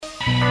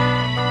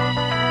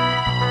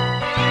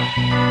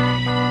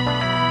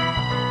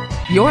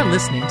You're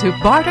listening to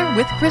Barter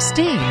with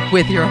Christine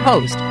with your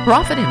host,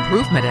 profit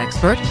improvement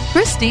expert,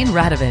 Christine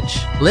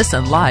Radovich.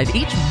 Listen live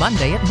each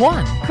Monday at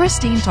 1.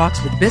 Christine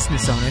talks with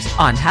business owners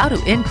on how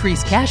to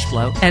increase cash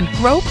flow and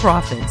grow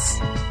profits.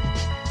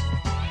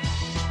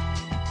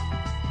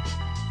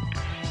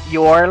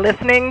 You're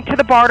listening to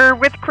the Barter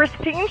with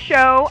Christine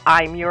show.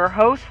 I'm your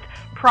host,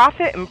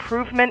 profit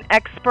improvement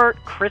expert,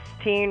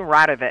 Christine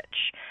Radovich.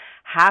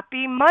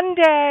 Happy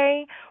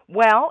Monday!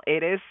 Well,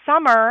 it is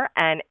summer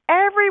and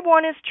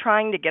everyone is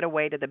trying to get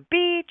away to the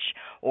beach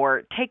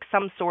or take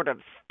some sort of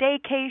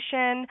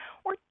staycation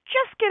or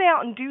just get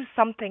out and do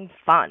something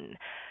fun.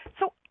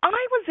 So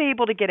I was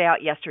able to get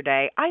out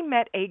yesterday. I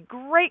met a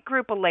great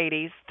group of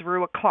ladies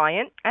through a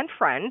client and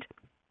friend.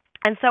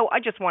 And so I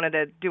just wanted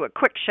to do a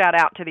quick shout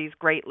out to these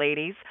great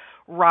ladies,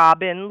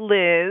 Robin,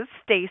 Liz,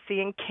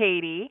 Stacy, and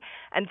Katie.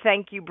 And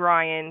thank you,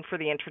 Brian, for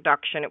the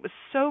introduction. It was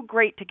so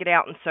great to get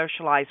out and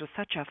socialize with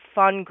such a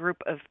fun group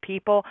of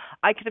people.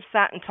 I could have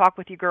sat and talked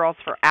with you girls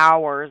for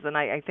hours, and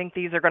I think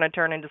these are going to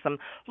turn into some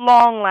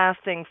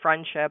long-lasting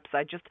friendships.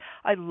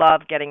 I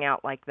love getting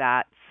out like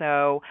that.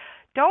 So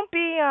don't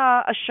be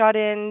a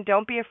shut-in.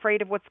 Don't be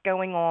afraid of what's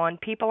going on.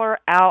 People are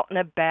out and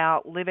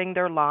about living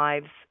their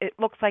lives. It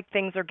looks like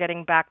things are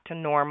getting back to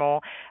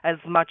normal, as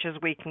much as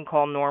we can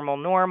call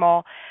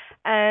normal.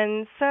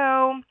 And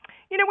so,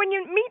 when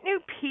you meet new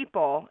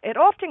people, it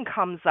often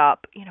comes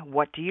up,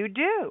 what do you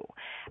do?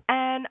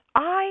 And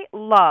I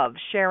love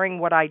sharing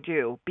what I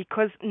do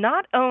because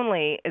not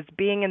only is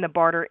being in the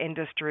barter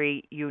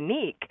industry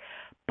unique,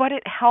 but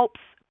it helps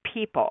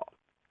people.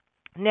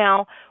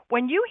 Now,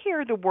 when you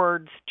hear the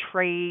words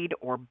trade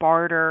or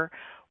barter,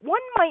 one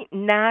might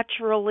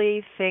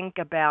naturally think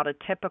about a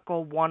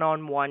typical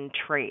one-on-one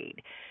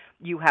trade.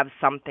 You have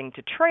something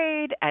to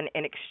trade, and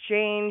in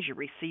exchange, you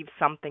receive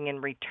something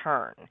in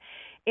return.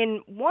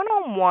 In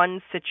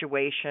one-on-one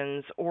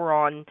situations or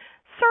on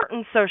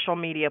certain social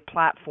media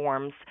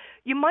platforms,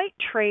 you might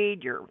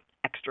trade your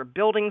extra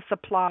building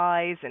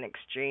supplies in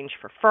exchange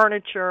for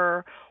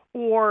furniture,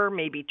 or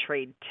maybe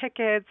trade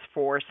tickets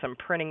for some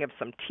printing of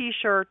some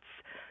T-shirts.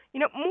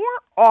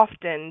 More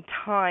often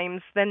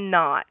times than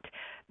not,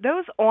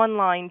 those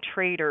online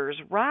traders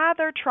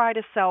rather try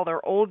to sell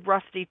their old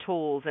rusty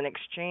tools in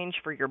exchange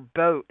for your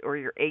boat or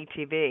your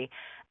ATV,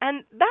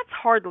 and that's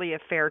hardly a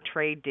fair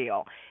trade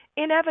deal.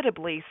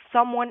 Inevitably,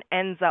 someone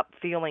ends up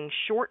feeling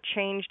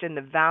shortchanged in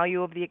the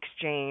value of the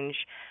exchange,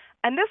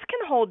 and this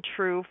can hold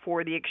true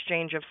for the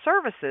exchange of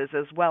services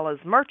as well as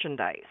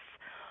merchandise.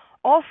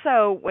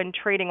 Also, when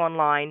trading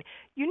online,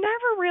 you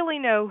never really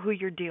know who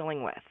you're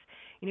dealing with.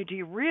 Do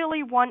you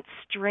really want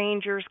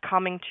strangers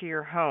coming to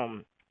your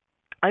home?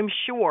 I'm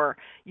sure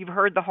you've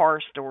heard the horror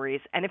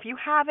stories, and if you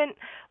haven't,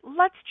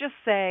 let's just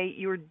say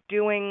you're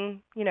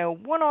doing,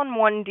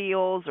 one-on-one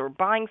deals or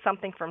buying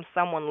something from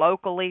someone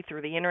locally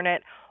through the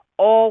internet.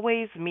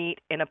 Always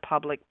meet in a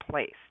public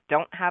place.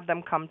 Don't have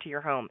them come to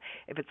your home.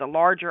 If it's a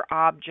larger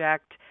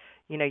object,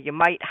 you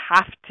might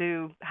have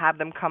to have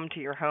them come to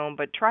your home,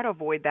 but try to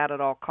avoid that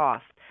at all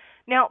costs.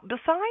 Now,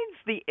 besides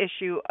the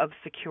issue of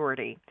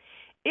security,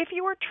 if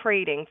you are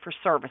trading for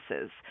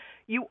services,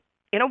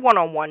 in a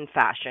one-on-one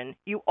fashion,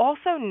 you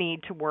also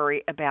need to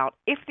worry about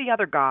if the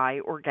other guy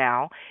or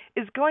gal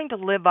is going to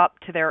live up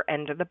to their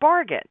end of the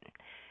bargain.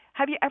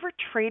 Have you ever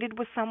traded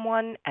with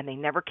someone and they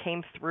never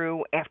came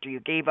through after you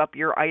gave up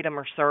your item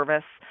or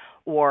service?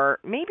 Or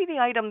maybe the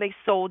item they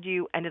sold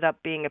you ended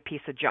up being a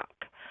piece of junk.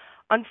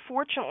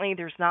 Unfortunately,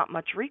 there's not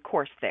much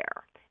recourse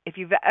there. If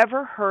you've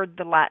ever heard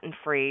the Latin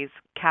phrase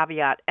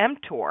caveat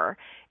emptor,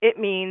 it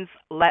means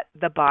let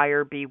the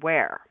buyer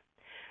beware.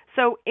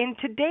 So in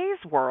today's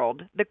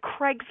world, the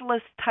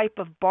Craigslist type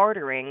of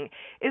bartering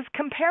is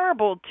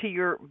comparable to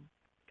your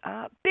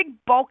big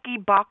bulky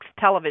box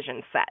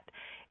television set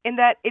in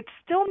that it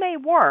still may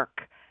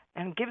work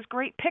and gives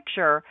great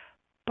picture,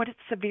 but it's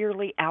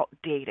severely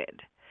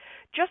outdated.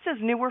 Just as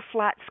newer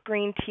flat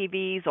screen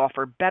TVs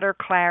offer better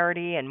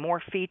clarity and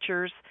more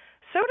features,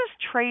 so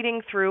does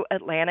trading through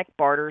Atlantic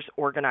Barter's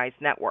organized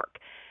network.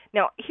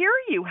 Now, here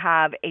you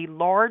have a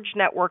large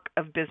network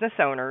of business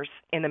owners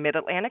in the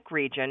Mid-Atlantic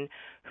region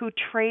who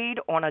trade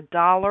on a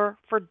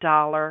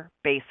dollar-for-dollar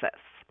basis.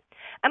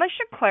 And I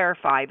should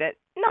clarify that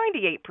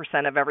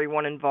 98% of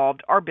everyone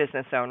involved are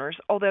business owners,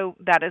 although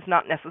that is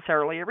not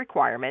necessarily a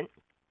requirement.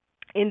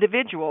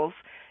 Individuals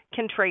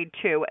can trade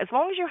too, as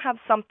long as you have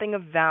something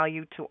of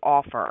value to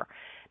offer.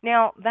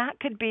 Now, that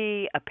could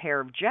be a pair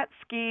of jet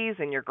skis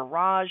in your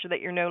garage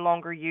that you're no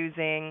longer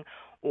using,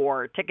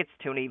 or tickets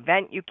to an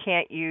event you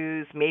can't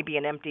use, maybe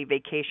an empty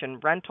vacation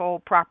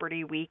rental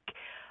property week,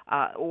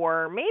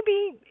 or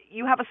maybe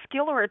you have a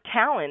skill or a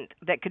talent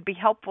that could be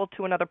helpful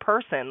to another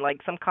person,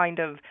 like some kind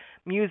of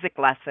music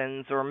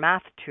lessons or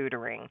math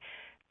tutoring.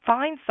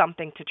 Find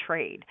something to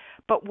trade.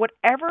 But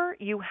whatever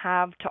you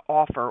have to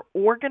offer,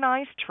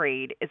 organized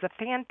trade is a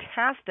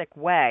fantastic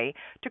way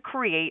to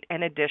create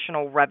an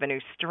additional revenue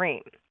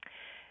stream.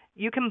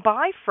 You can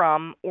buy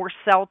from or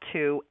sell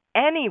to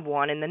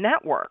anyone in the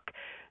network.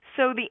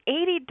 So the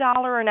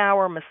 $80 an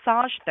hour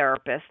massage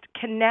therapist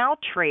can now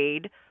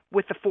trade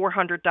with the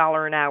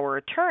 $400 an hour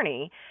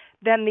attorney.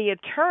 Then the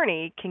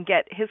attorney can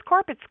get his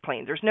carpets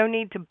cleaned. There's no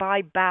need to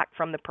buy back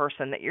from the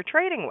person that you're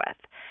trading with.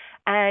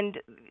 And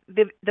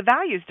the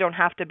values don't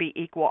have to be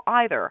equal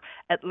either.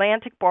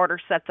 Atlantic Barter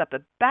sets up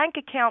a bank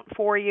account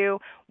for you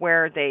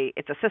where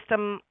it's a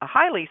system, a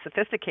highly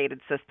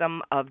sophisticated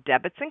system of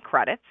debits and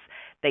credits.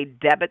 They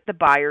debit the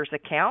buyer's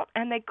account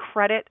and they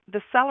credit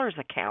the seller's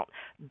account,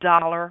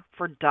 dollar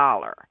for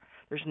dollar.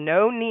 There's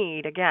no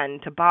need, again,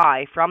 to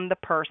buy from the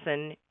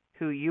person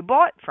who you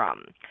bought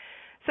from.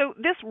 So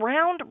this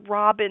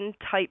round-robin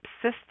type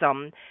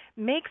system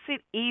makes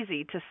it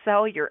easy to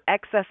sell your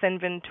excess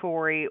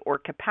inventory or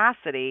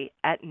capacity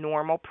at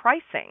normal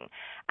pricing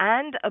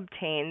and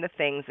obtain the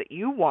things that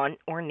you want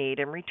or need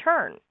in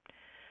return.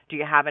 Do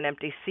you have an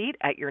empty seat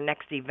at your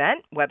next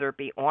event, whether it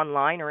be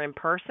online or in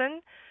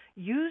person?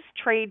 Use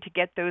trade to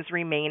get those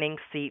remaining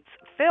seats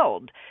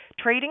filled.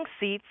 Trading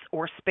seats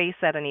or space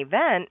at an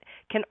event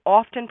can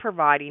often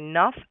provide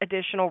enough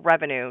additional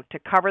revenue to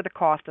cover the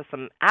cost of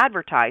some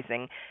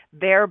advertising,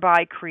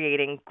 thereby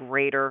creating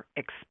greater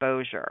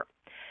exposure.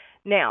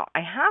 Now, I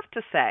have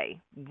to say,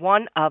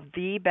 one of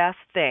the best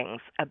things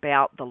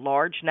about the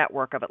large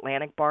network of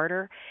Atlantic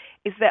Barter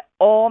is that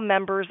all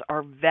members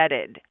are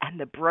vetted and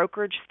the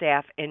brokerage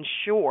staff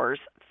ensures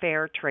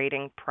fair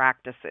trading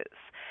practices.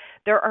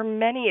 There are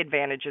many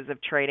advantages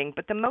of trading,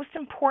 but the most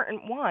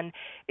important one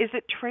is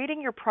that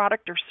trading your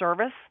product or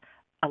service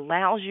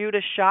allows you to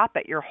shop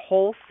at your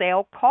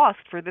wholesale cost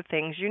for the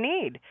things you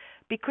need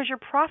because your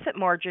profit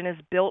margin is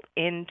built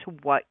into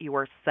what you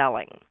are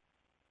selling.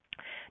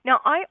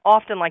 Now, I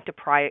often like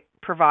to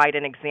provide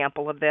an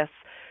example of this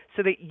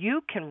so that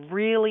you can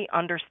really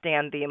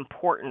understand the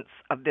importance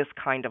of this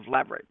kind of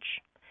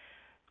leverage.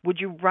 Would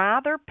you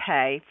rather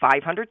pay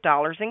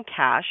 $500 in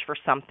cash for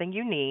something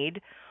you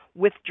need,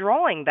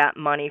 withdrawing that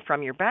money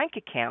from your bank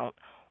account,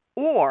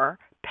 or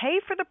pay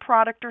for the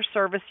product or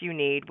service you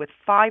need with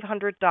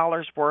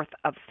 $500 worth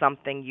of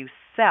something you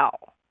sell?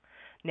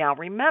 Now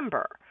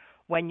remember,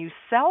 when you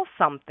sell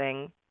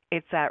something,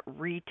 it's at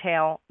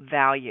retail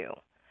value.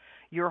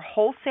 Your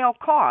wholesale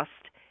cost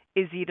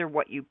is either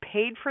what you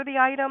paid for the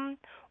item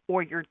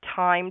or your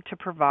time to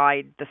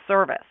provide the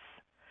service.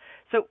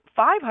 So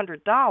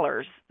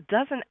 $500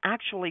 doesn't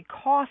actually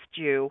cost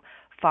you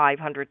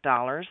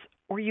 $500,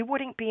 or you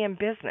wouldn't be in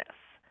business.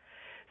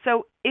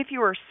 So if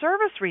you're a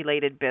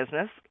service-related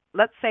business,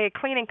 let's say a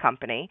cleaning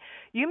company,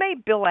 you may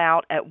bill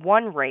out at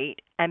one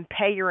rate and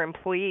pay your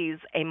employees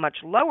a much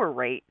lower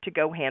rate to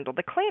go handle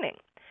the cleaning.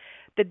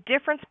 The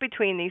difference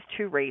between these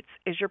two rates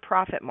is your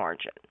profit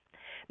margin.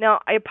 Now,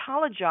 I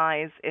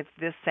apologize if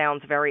this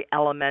sounds very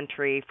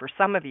elementary for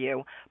some of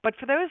you, but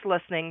for those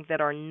listening that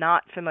are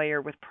not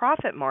familiar with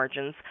profit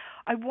margins,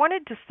 I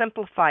wanted to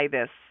simplify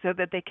this so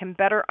that they can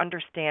better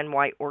understand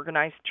why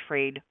organized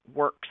trade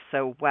works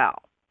so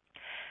well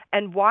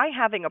and why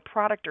having a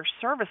product or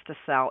service to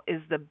sell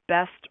is the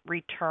best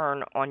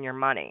return on your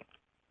money.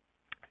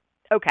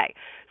 Okay,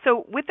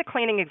 so with the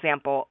cleaning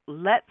example,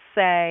 let's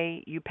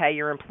say you pay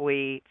your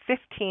employee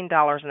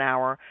 $15 an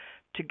hour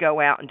to go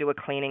out and do a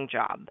cleaning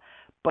job,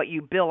 but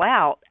you bill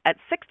out at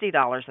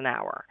 $60 an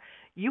hour.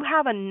 You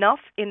have enough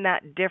in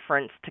that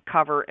difference to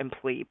cover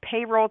employee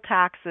payroll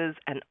taxes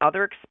and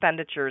other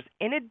expenditures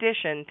in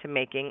addition to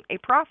making a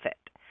profit.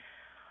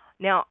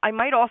 Now, I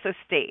might also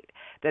state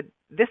that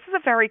this is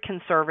a very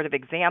conservative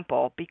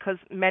example because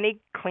many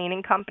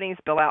cleaning companies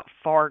bill out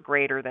far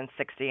greater than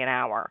 $60 an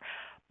hour.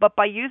 But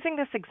by using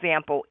this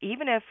example,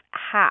 even if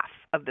half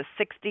of the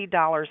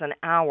 $60 an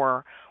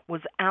hour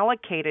was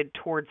allocated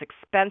towards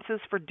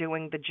expenses for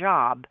doing the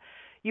job,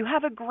 you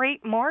have a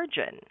great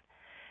margin.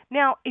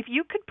 Now, if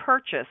you could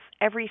purchase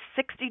every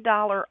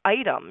 $60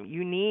 item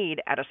you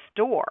need at a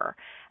store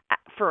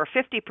for a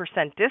 50%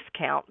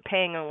 discount,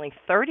 paying only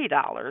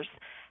 $30,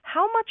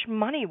 how much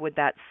money would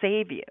that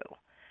save you?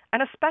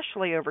 And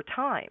especially over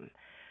time.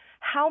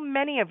 How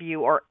many of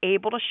you are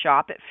able to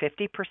shop at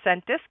 50%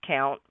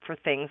 discount for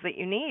things that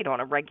you need on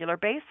a regular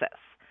basis?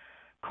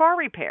 Car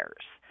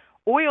repairs,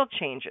 oil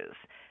changes.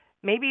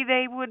 Maybe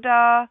they would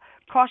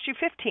cost you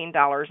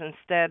 $15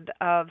 instead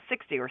of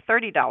 $60 or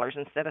 $30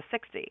 instead of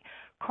 $60.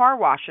 Car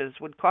washes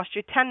would cost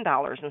you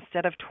 $10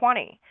 instead of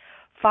 $20.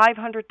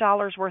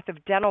 $500 worth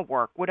of dental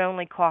work would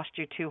only cost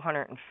you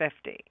 $250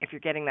 if you're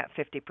getting that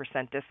 50%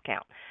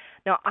 discount.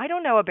 Now, I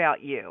don't know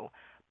about you,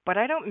 but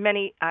I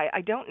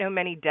don't know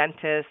many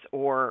dentists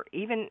or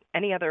even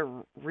any other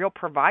real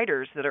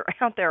providers that are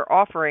out there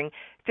offering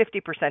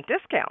 50%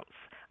 discounts.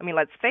 I mean,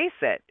 let's face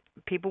it,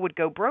 people would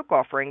go broke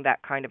offering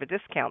that kind of a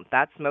discount.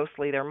 That's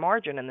mostly their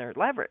margin and their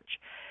leverage.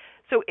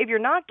 So if you're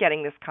not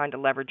getting this kind of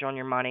leverage on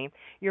your money,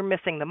 you're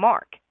missing the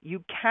mark.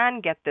 You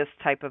can get this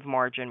type of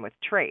margin with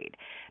trade.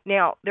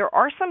 Now, there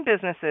are some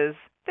businesses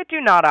that do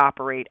not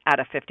operate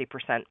at a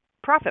 50%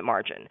 profit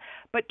margin,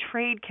 but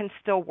trade can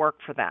still work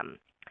for them.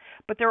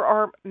 But there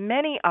are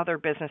many other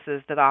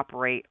businesses that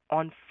operate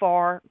on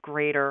far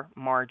greater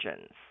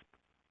margins.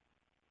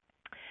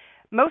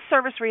 Most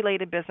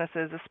service-related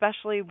businesses,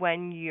 especially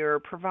when you're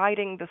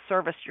providing the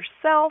service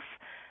yourself,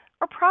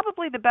 are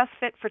probably the best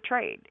fit for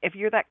trade. If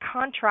you're that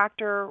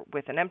contractor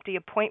with an empty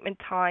appointment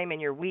time in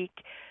your week,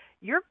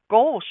 your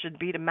goal should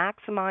be to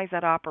maximize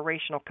that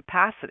operational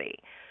capacity.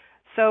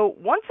 So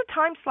once a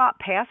time slot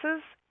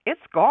passes,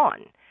 it's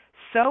gone.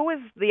 So is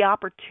the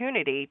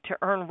opportunity to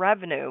earn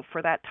revenue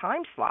for that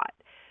time slot.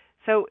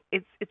 So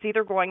it's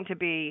either going to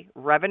be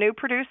revenue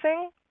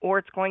producing or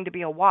it's going to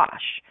be a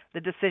wash. The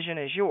decision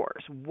is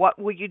yours. What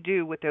will you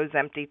do with those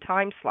empty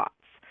time slots?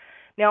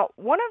 Now,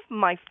 one of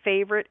my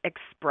favorite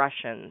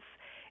expressions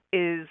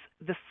is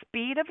the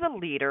speed of the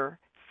leader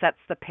sets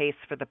the pace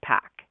for the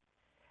pack.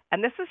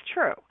 And this is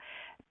true.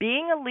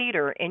 Being a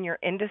leader in your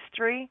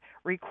industry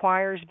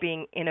requires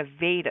being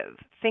innovative,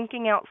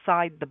 thinking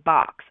outside the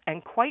box,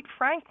 and quite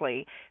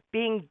frankly,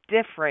 being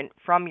different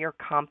from your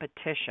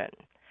competition.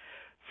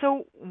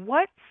 So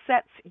what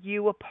sets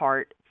you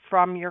apart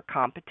from your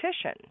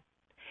competition?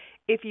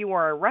 If you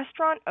are a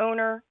restaurant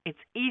owner, it's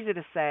easy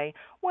to say,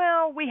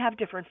 well, we have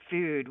different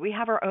food, we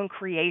have our own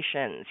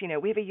creations,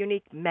 we have a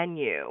unique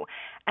menu.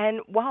 And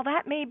while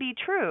that may be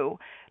true,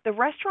 the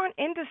restaurant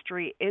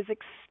industry is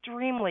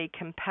extremely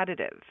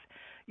competitive.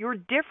 Your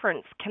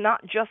difference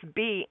cannot just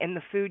be in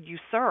the food you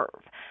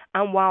serve.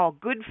 And while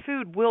good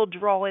food will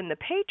draw in the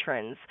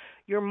patrons,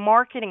 your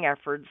marketing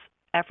efforts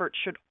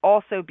should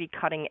also be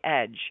cutting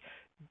edge.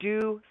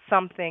 Do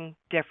something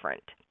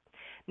different.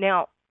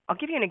 Now, I'll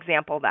give you an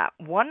example of that.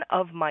 One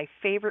of my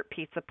favorite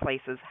pizza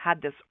places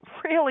had this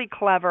really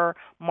clever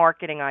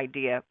marketing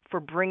idea for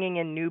bringing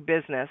in new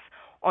business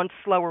on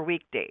slower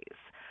weekdays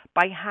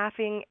by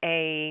having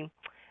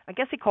I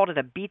guess he called it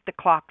a beat the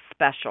clock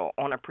special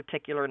on a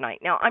particular night.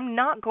 Now, I'm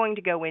not going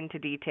to go into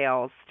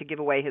details to give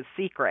away his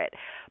secret,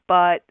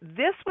 but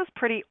this was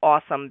pretty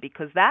awesome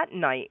because that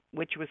night,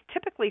 which was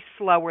typically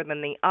slower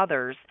than the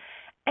others,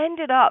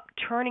 ended up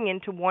turning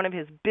into one of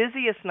his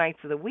busiest nights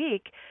of the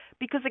week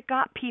because it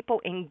got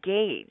people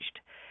engaged.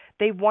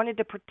 They wanted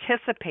to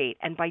participate,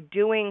 and by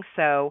doing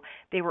so,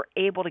 they were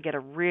able to get a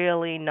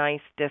really nice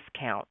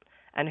discount.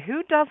 And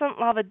who doesn't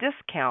love a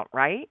discount,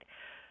 right?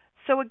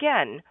 So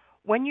again,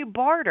 when you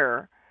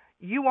barter,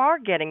 you are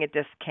getting a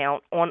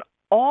discount on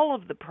all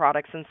of the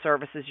products and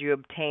services you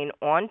obtain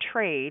on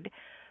trade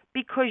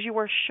because you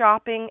are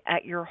shopping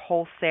at your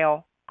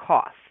wholesale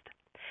cost.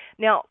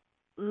 Now,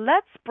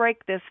 let's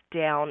break this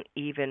down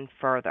even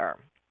further.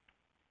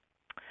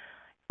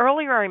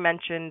 Earlier I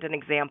mentioned an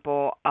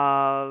example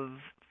of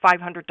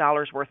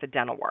 $500 worth of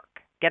dental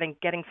work,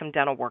 getting some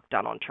dental work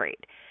done on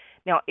trade.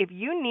 Now, if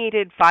you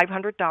needed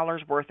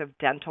 $500 worth of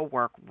dental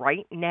work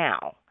right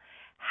now,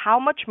 how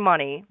much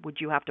money would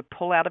you have to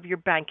pull out of your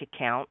bank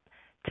account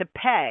to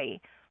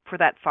pay for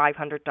that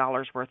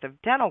 $500 worth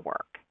of dental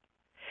work?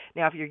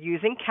 Now, if you're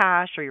using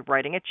cash or you're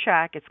writing a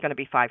check, it's going to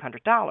be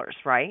 $500,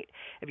 right?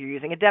 If you're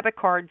using a debit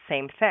card,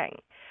 same thing.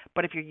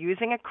 But if you're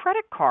using a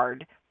credit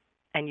card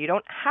and you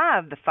don't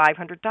have the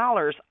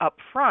 $500 up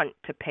front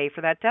to pay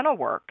for that dental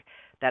work,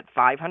 that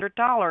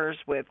 $500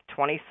 with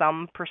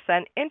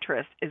 20-some%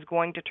 interest is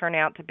going to turn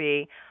out to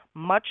be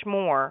much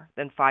more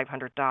than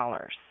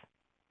 $500.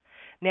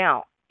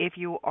 Now, if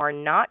you are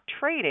not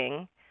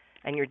trading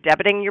and you're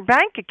debiting your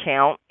bank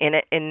account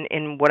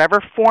in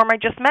whatever form I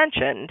just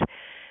mentioned,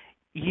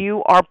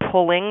 you are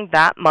pulling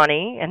that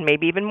money and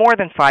maybe even more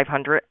than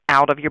 $500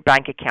 out of your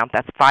bank account.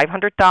 That's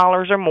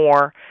 $500 or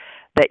more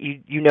that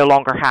you no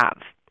longer have.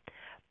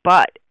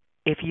 But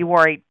if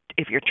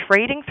you're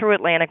trading through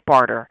Atlantic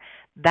Barter,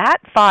 that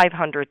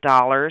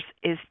 $500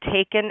 is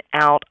taken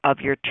out of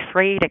your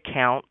trade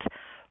account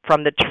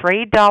from the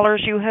trade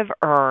dollars you have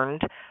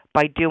earned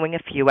by doing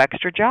a few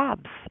extra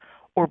jobs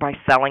or by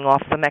selling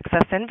off some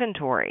excess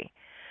inventory.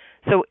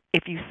 So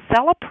if you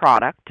sell a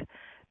product,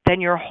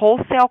 then your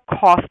wholesale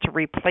cost to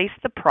replace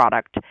the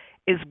product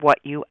is what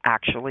you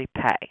actually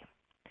pay.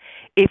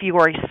 If you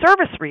are a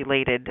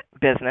service-related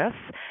business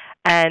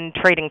and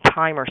trading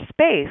time or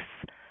space,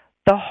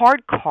 the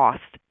hard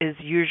cost is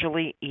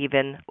usually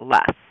even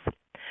less.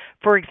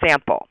 For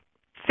example,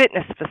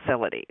 fitness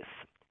facilities.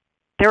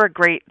 They're a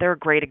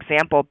great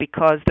example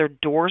because their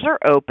doors are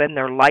open,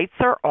 their lights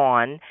are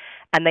on,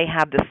 and they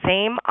have the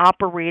same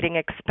operating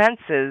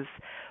expenses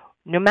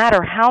no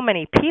matter how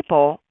many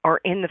people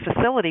are in the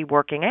facility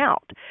working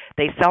out.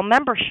 They sell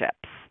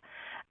memberships.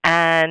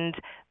 And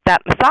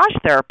that massage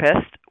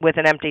therapist with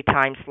an empty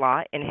time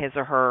slot in his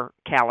or her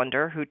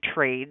calendar who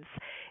trades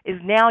is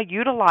now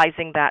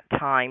utilizing that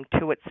time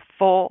to its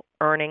full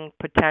earning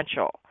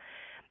potential.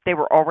 They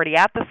were already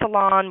at the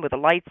salon with the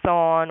lights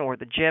on, or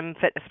the gym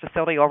fitness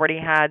facility already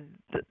had,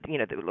 the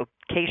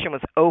location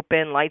was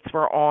open, lights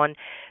were on.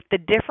 The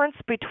difference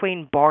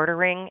between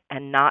bartering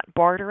and not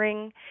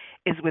bartering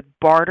is with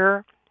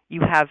barter,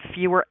 you have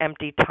fewer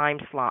empty time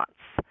slots,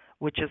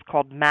 which is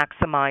called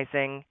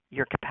maximizing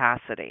your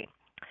capacity.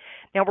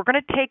 Now, we're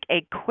going to take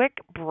a quick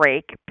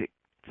break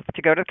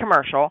to go to the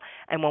commercial,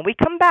 and when we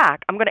come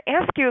back, I'm going to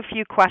ask you a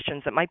few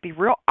questions that might be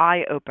real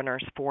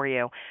eye-openers for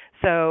you.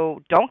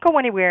 So don't go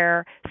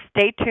anywhere.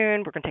 Stay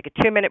tuned. We're going to take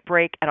a 2-minute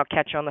break, and I'll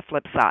catch you on the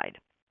flip side.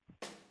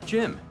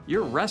 Jim,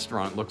 your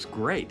restaurant looks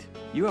great.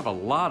 You have a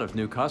lot of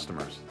new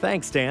customers.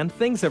 Thanks, Dan.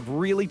 Things have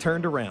really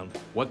turned around.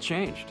 What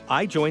changed?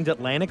 I joined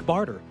Atlantic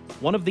Barter,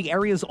 one of the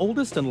area's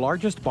oldest and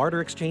largest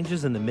barter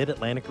exchanges in the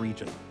Mid-Atlantic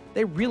region.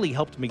 They really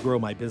helped me grow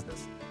my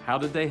business. How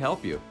did they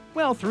help you?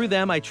 Well, through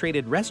them, I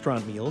traded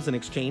restaurant meals in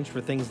exchange for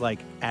things like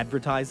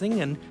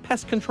advertising and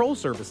pest control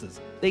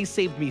services. They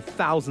saved me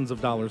thousands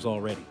of dollars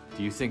already.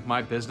 Do you think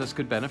my business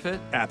could benefit?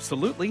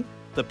 Absolutely.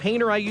 The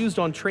painter I used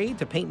on trade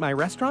to paint my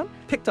restaurant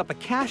picked up a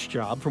cash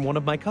job from one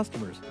of my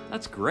customers.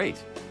 That's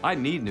great. I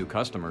need new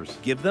customers.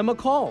 Give them a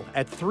call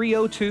at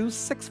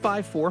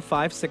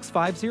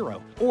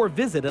 302-654-5650 or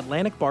visit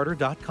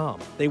AtlanticBarter.com.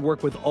 They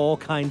work with all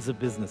kinds of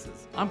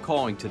businesses. I'm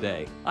calling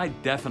today. I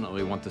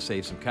definitely want to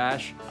save some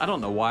cash. I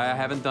don't know why I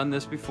haven't done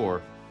this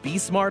before. Be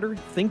smarter,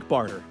 think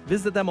barter.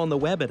 Visit them on the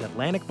web at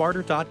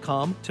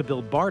AtlanticBarter.com to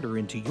build barter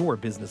into your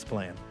business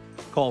plan.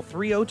 Call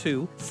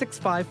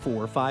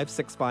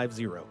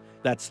 302-654-5650.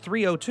 That's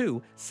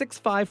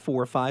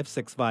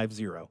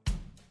 302-654-5650.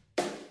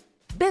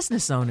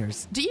 Business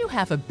owners, do you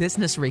have a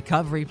business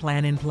recovery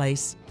plan in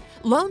place?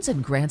 Loans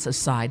and grants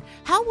aside,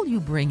 how will you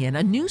bring in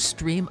a new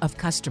stream of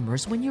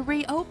customers when you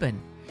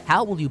reopen?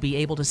 How will you be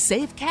able to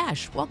save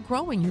cash while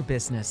growing your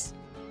business?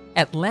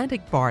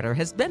 Atlantic Barter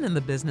has been in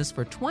the business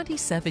for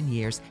 27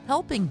 years,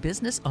 helping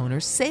business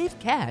owners save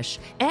cash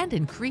and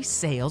increase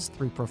sales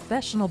through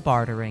professional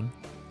bartering.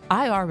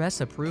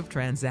 IRS-approved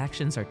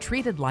transactions are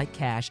treated like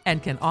cash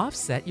and can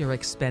offset your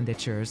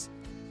expenditures.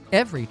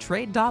 Every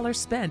trade dollar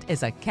spent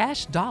is a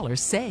cash dollar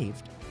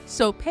saved.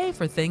 So pay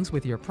for things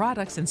with your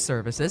products and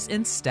services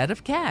instead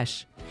of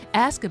cash.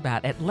 Ask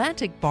about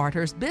Atlantic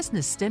Barter's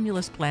business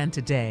stimulus plan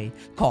today.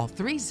 Call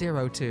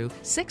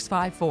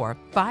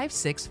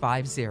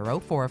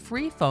 302-654-5650 for a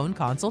free phone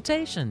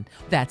consultation.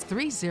 That's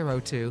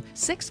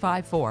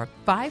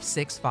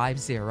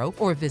 302-654-5650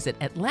 or visit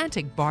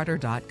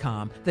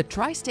AtlanticBarter.com, the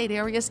tri-state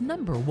area's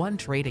 #1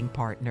 trading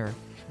partner.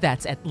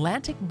 That's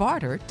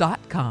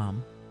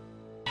AtlanticBarter.com.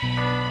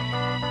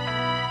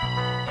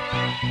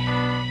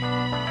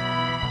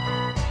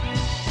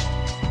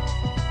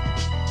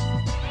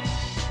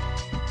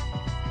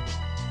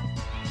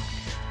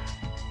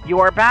 You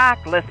are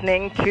back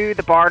listening to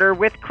the Barter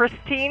with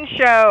Christine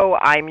show.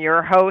 I'm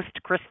your host,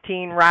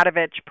 Christine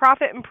Radovich,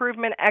 profit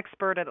improvement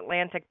expert at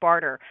Atlantic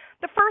Barter.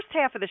 The first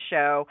half of the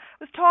show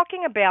was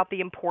talking about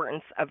the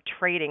importance of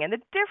trading and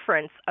the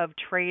difference of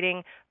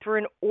trading through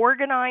an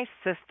organized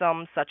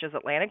system such as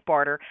Atlantic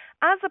Barter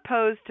as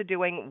opposed to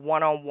doing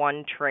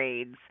one-on-one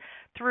trades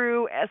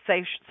through a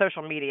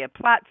social media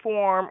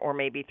platform or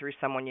maybe through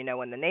someone you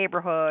know in the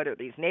neighborhood or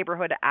these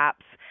neighborhood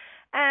apps.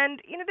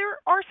 And, there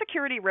are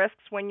security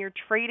risks when you're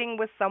trading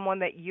with someone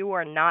that you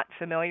are not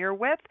familiar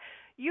with.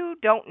 You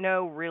don't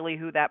know really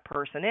who that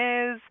person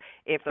is,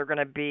 if they're going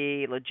to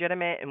be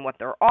legitimate in what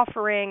they're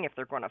offering, if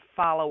they're going to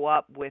follow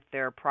up with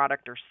their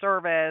product or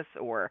service,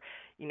 or,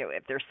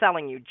 if they're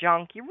selling you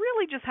junk. You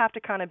really just have to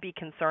kind of be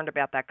concerned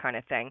about that kind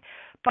of thing.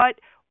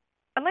 But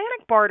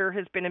Atlantic Barter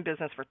has been in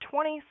business for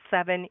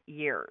 27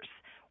 years,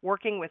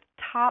 working with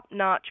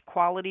top-notch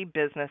quality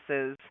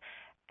businesses.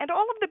 And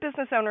all of the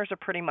business owners are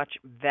pretty much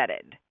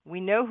vetted.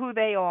 We know who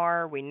they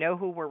are. We know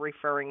who we're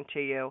referring to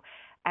you.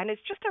 And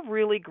it's just a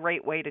really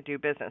great way to do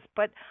business.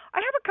 But I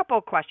have a couple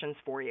of questions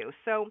for you.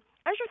 So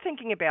as you're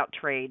thinking about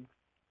trade,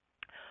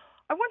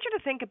 I want you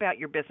to think about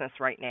your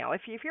business right now.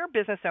 If you're a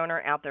business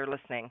owner out there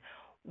listening,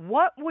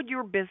 what would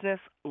your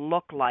business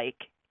look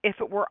like if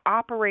it were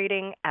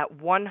operating at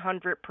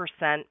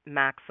 100%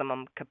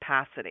 maximum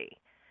capacity?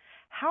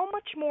 How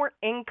much more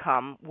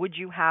income would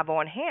you have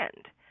on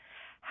hand?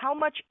 How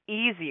much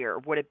easier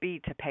would it be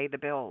to pay the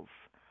bills?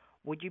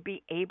 Would you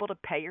be able to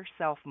pay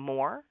yourself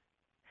more?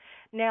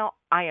 Now,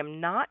 I am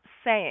not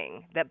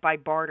saying that by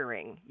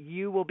bartering,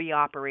 you will be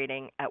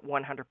operating at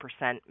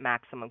 100%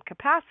 maximum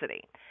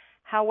capacity.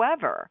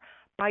 However,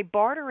 by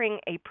bartering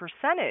a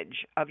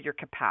percentage of your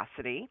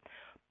capacity,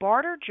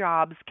 barter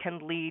jobs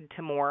can lead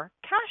to more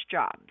cash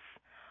jobs.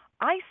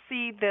 I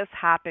see this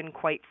happen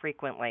quite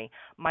frequently.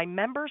 My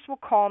members will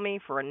call me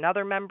for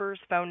another member's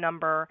phone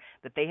number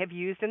that they have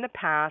used in the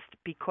past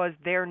because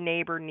their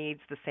neighbor needs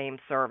the same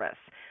service.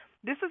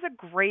 This is a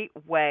great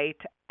way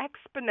to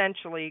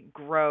exponentially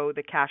grow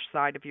the cash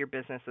side of your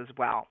business as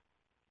well.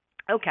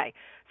 Okay,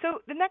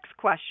 so the next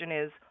question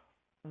is,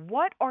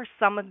 what are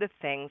some of the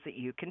things that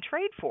you can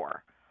trade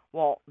for?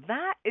 Well,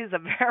 that is a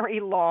very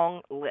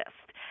long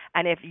list.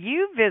 And if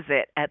you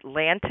visit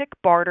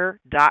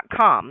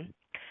AtlanticBarter.com,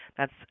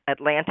 that's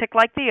Atlantic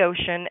like the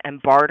ocean,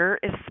 and barter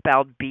is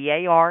spelled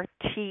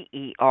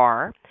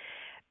B-A-R-T-E-R.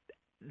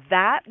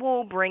 That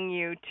will bring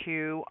you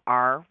to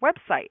our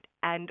website.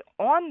 And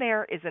on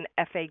there is an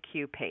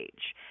FAQ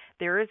page.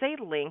 There is a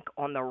link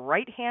on the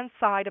right-hand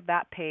side of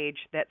that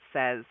page that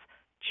says,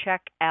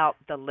 check out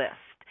the list.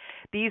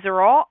 These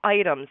are all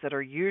items that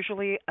are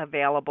usually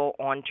available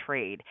on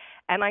trade.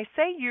 And I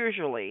say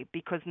usually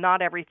because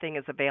not everything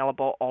is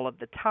available all of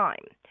the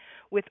time.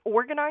 With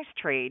organized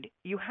trade,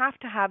 you have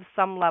to have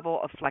some level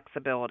of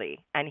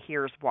flexibility, and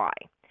here's why.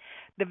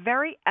 The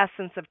very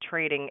essence of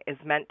trading is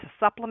meant to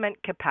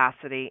supplement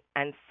capacity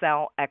and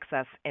sell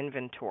excess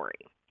inventory.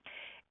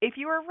 If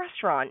you're a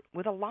restaurant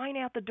with a line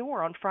out the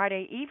door on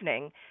Friday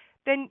evening,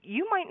 then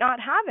you might not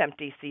have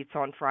empty seats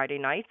on Friday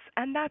nights,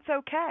 and that's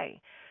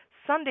okay.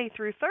 Sunday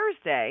through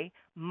Thursday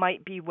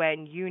might be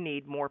when you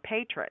need more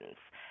patrons.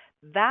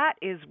 That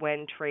is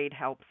when trade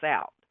helps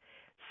out.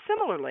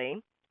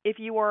 Similarly, if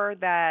you are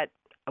that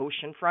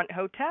oceanfront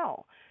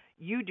hotel,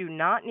 you do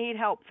not need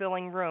help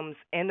filling rooms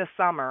in the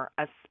summer,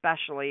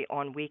 especially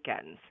on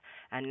weekends.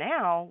 And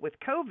now, with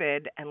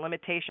COVID and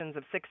limitations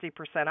of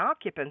 60%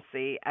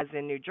 occupancy, as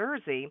in New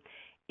Jersey,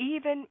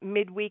 even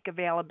midweek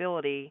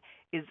availability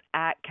is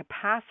at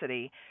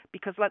capacity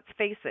because, let's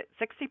face it,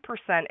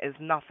 60% is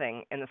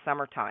nothing in the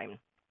summertime.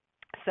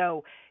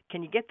 So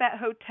can you get that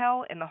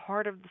hotel in the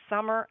heart of the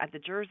summer at the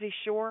Jersey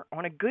Shore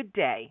on a good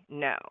day?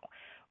 No.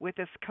 With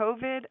this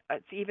COVID,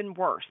 it's even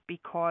worse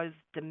because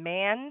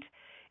demand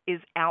is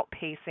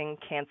outpacing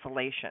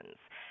cancellations.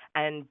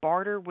 And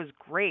barter was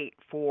great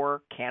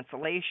for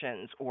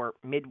cancellations or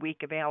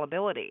midweek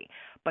availability.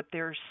 But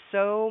there's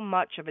so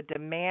much of a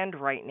demand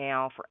right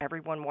now for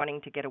everyone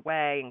wanting to get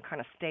away and kind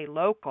of stay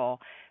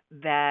local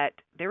that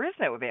there is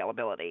no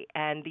availability.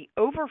 And the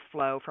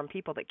overflow from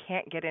people that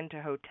can't get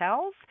into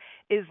hotels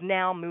is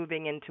now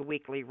moving into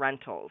weekly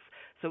rentals.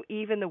 So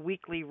even the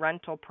weekly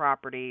rental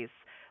properties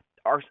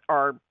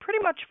are pretty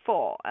much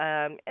full,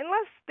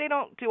 unless they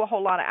don't do a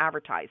whole lot of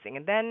advertising.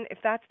 And then if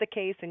that's the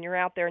case and you're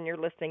out there and you're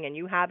listening and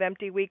you have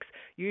empty weeks,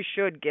 you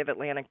should give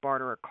Atlantic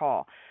Barter a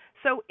call.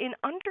 So in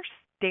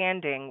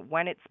understanding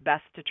when it's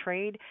best to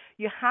trade,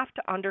 you have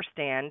to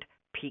understand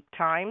peak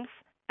times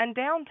and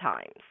down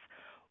times.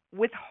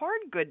 With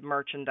hard good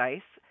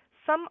merchandise,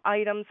 some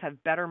items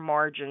have better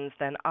margins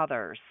than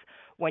others.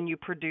 When you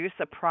produce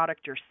a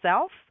product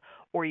yourself,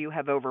 or you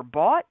have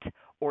overbought,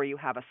 or you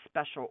have a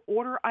special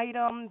order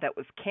item that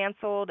was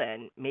canceled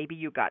and maybe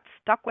you got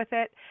stuck with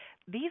it,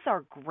 these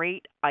are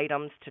great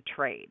items to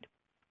trade.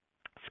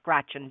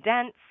 Scratch and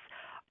dents,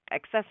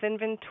 excess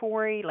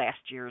inventory, last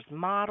year's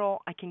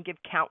model, I can give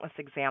countless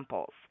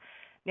examples.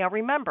 Now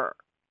remember,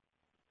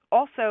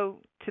 also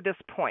to this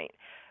point,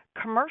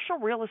 commercial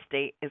real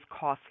estate is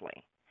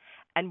costly.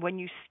 And when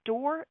you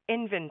store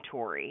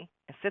inventory,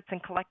 it sits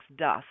and collects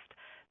dust,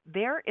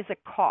 there is a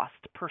cost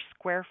per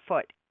square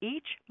foot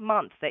each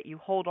month that you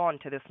hold on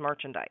to this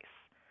merchandise.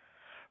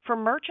 For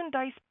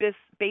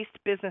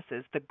merchandise-based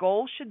businesses, the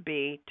goal should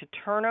be to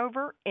turn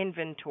over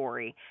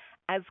inventory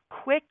as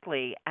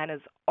quickly and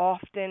as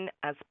often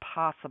as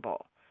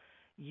possible.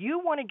 You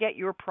want to get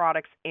your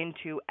products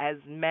into as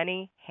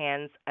many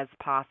hands as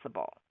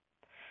possible.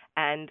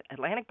 And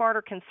Atlantic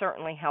Barter can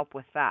certainly help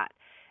with that.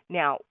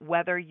 Now,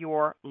 whether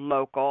you're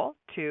local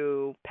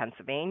to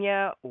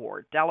Pennsylvania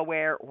or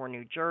Delaware or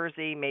New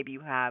Jersey, maybe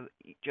you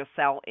just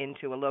sell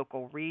into a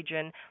local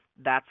region,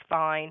 that's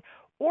fine.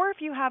 Or if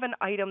you have an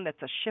item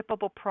that's a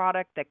shippable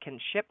product that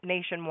can ship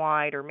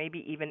nationwide or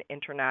maybe even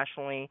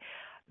internationally,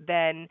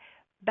 then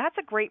that's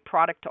a great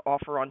product to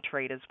offer on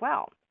trade as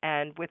well.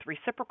 And with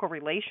reciprocal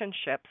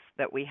relationships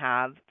that we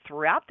have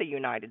throughout the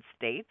United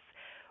States,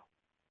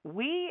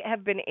 we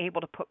have been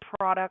able to put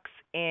products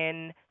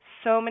in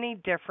so many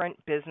different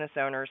business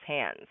owners'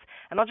 hands.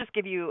 And I'll just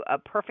give you a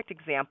perfect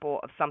example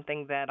of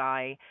something that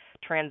I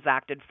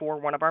transacted for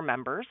one of our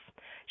members.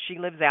 She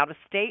lives out of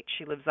state.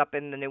 She lives up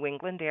in the New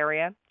England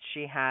area.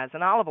 She has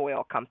an olive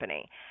oil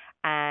company,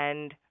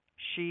 and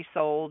she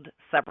sold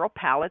several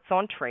pallets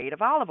on trade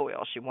of olive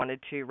oil. She wanted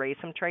to raise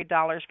some trade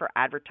dollars for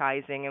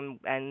advertising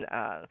and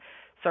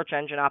search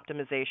engine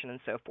optimization and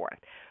so forth.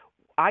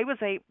 I was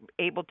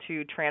able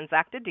to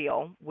transact a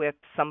deal with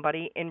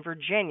somebody in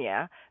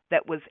Virginia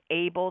that was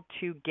able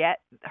to get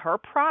her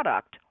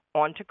product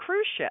onto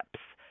cruise ships.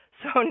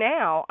 So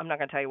now, I'm not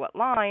going to tell you what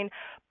line,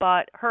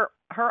 but her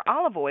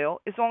olive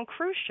oil is on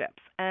cruise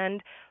ships.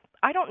 And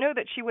I don't know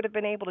that she would have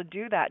been able to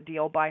do that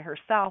deal by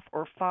herself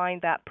or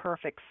find that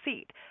perfect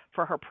seat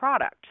for her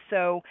product.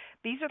 So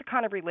these are the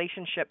kind of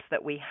relationships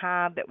that we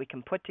have that we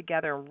can put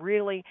together and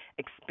really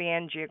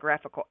expand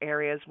geographical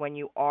areas when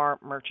you are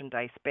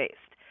merchandise-based.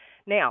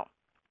 Now,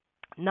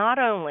 not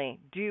only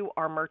do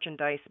our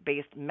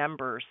merchandise-based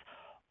members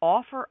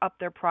offer up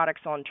their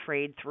products on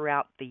trade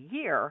throughout the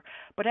year,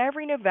 but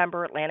every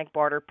November, Atlantic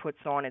Barter puts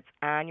on its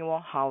annual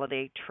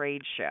holiday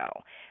trade show.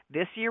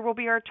 This year will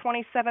be our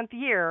 27th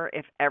year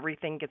if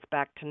everything gets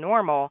back to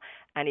normal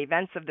and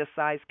events of this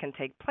size can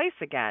take place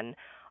again.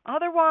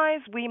 Otherwise,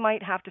 we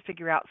might have to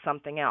figure out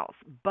something else.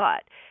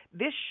 But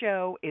this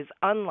show is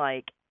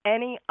unlike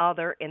any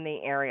other in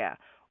the area.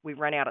 We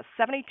rent out a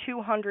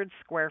 7,200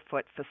 square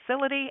foot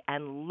facility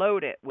and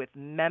load it with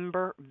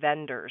member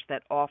vendors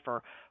that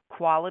offer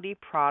quality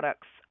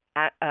products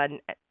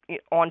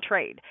on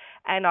trade.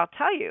 And I'll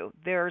tell you,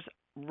 there's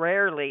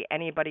rarely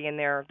anybody in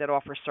there that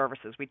offers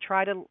services. We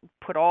try to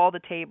put all the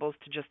tables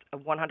to just a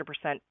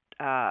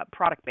 100%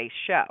 product-based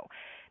show.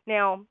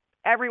 Now,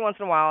 every once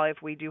in a while,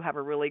 if we do have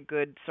a really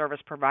good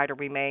service provider,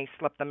 we may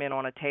slip them in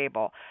on a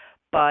table.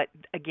 But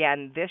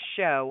again, this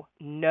show,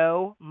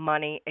 no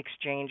money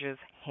exchanges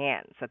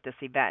hands at this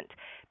event.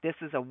 This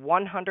is a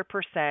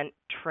 100%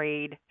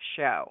 trade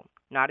show.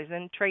 Not as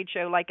in trade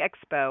show like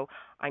Expo,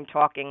 I'm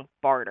talking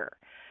barter.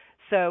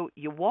 So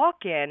you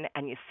walk in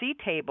and you see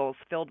tables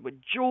filled with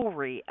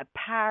jewelry,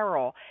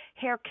 apparel,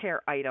 hair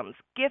care items,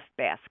 gift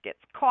baskets,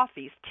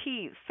 coffees,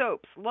 teas,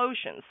 soaps,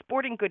 lotions,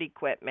 sporting good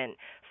equipment,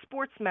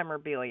 sports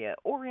memorabilia,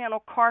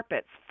 oriental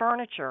carpets,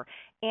 furniture,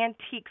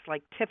 antiques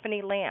like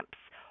Tiffany lamps,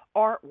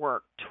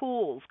 artwork,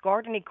 tools,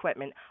 garden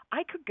equipment.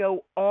 I could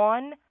go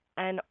on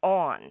and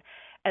on.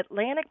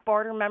 Atlantic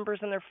Barter members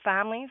and their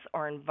families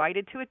are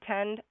invited to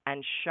attend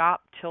and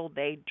shop till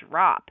they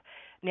drop.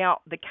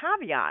 Now, the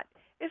caveat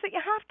is that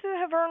you have to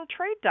have earned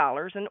trade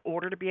dollars in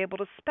order to be able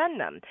to spend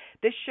them.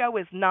 This show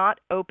is not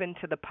open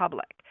to the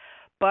public,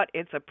 but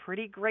it's a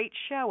pretty great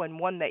show and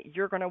one that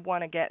you're going to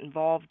want to get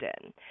involved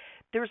in.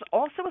 There's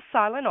also a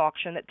silent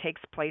auction that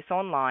takes place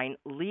online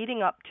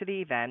leading up to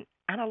the event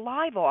and a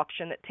live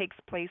auction that takes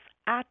place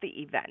at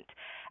the event.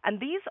 And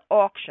these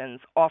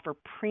auctions offer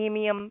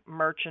premium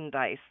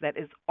merchandise that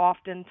is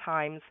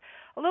oftentimes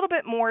a little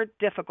bit more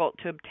difficult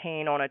to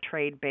obtain on a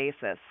trade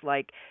basis,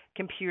 like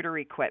computer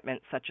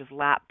equipment such as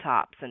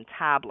laptops and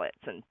tablets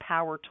and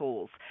power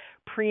tools,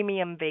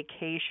 premium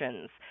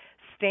vacations,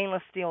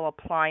 stainless steel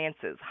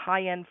appliances,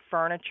 high-end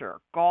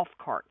furniture, golf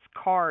carts,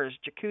 cars,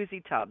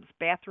 jacuzzi tubs,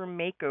 bathroom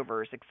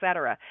makeovers,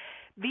 etc.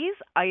 These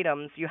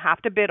items you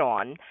have to bid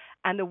on,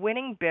 and the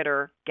winning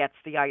bidder gets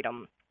the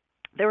item.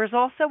 There is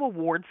also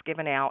awards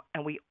given out,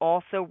 and we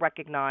also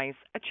recognize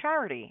a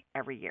charity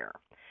every year.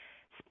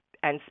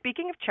 And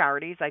speaking of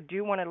charities, I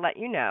do want to let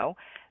you know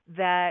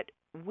that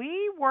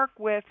we work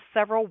with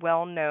several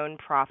well-known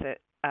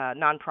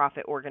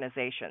nonprofit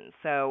organizations.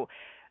 So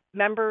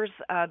members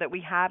that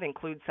we have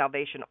include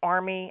Salvation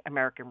Army,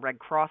 American Red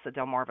Cross of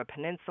Delmarva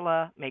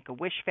Peninsula,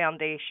 Make-A-Wish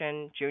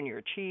Foundation, Junior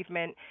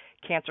Achievement,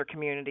 Cancer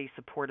Community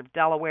Support of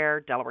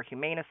Delaware, Delaware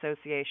Humane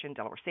Association,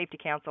 Delaware Safety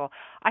Council.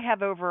 I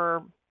have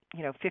over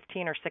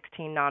 15 or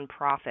 16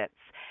 nonprofits.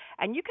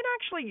 And you can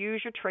actually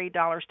use your trade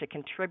dollars to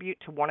contribute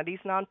to one of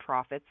these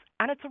nonprofits,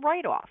 and it's a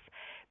write-off.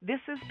 This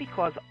is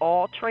because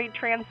all trade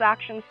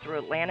transactions through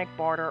Atlantic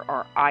Barter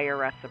are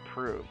IRS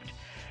approved.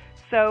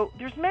 So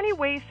there's many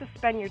ways to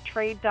spend your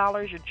trade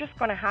dollars. You're just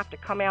going to have to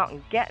come out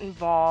and get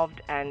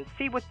involved and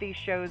see what these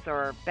shows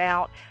are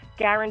about.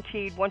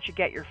 Guaranteed, once you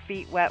get your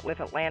feet wet with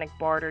Atlantic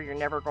Barter, you're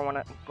never going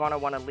to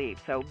want to leave.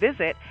 So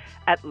visit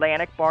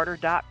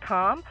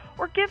AtlanticBarter.com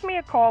or give me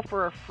a call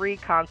for a free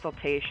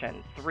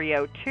consultation,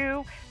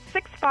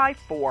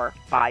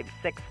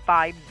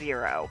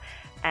 302-654-5650.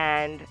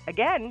 And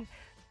again,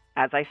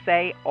 as I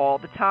say all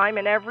the time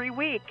and every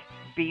week,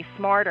 be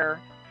smarter,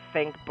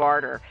 think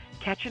barter.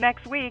 Catch you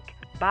next week.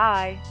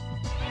 Bye.